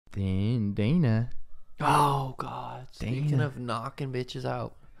Dana. Oh God! Speaking Dana. of knocking bitches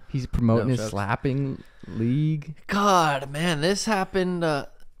out, He's promoting No his jokes. slapping league. God, man, this happened.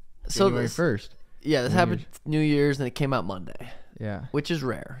 January 1st. Yeah, this New happened Year's. New Year's, and it came out Monday, Yeah. which is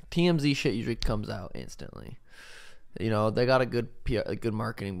rare. TMZ shit usually comes out instantly. You know, they got a good PR, good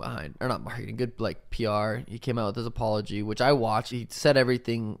marketing behind, or not marketing, good like PR. He came out with his apology, which I watched. He said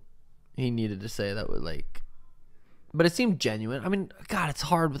everything he needed to say that would like, but it seemed genuine. I mean, God, it's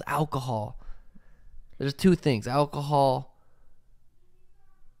hard with alcohol. There's two things: alcohol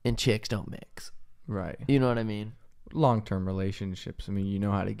and chicks don't mix. Right. You know what I mean? Long-term relationships. I mean, you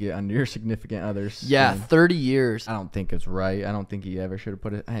know how to get under your significant other's Yeah, skin. 30 years. I don't think it's right. I don't think he ever should have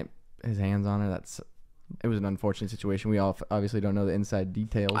put his hands on her. It was an unfortunate situation. We all obviously don't know the inside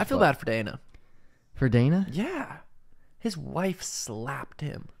details. I feel but- bad for Dana. For Dana? Yeah. His wife slapped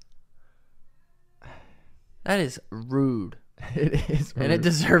him. That is rude. It is. And it rude.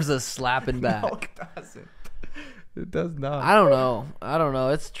 deserves a slapping back. No, it doesn't. It does not. I don't know.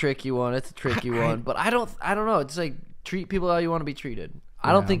 It's a tricky one. But I don't know. It's like treat people how you want to be treated.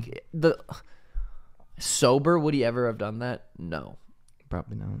 I don't Yeah. think sober, would he ever have done that? No.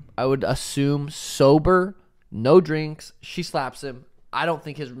 Probably not. I would assume sober, no drinks, she slaps him. I don't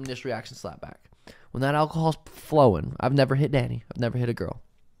think his initial reaction slap back. When that alcohol's flowing, I've never hit Danny. I've never hit a girl.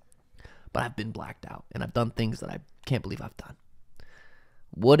 But I've been blacked out and I've done things that I can't believe I've done.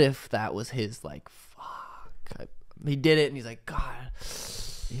 What if that was his like, fuck, he did it and he's like, God.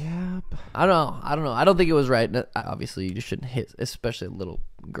 Yep. I don't know. I don't think it was right. Obviously, you just shouldn't hit, especially a little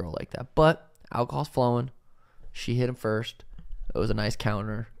girl like that. But alcohol's flowing. She hit him first. It was a nice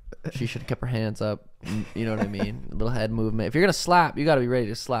counter. She should have kept her hands up. You know what I mean? A little head movement. If you're gonna slap, you got to be ready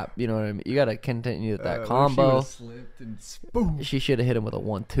to slap. You know what I mean? You got to continue with that combo. She should have hit him with a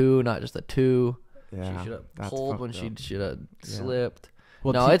 1-2, not just a 2. Yeah, She should have that's pulled when fucked she up. should have Yeah. slipped.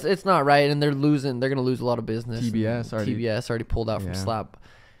 Well, No, it's not right, and they're losing. They're gonna lose a lot of business. TBS already pulled out from Yeah. slap.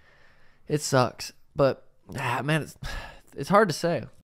 It sucks, but man, it's hard to say.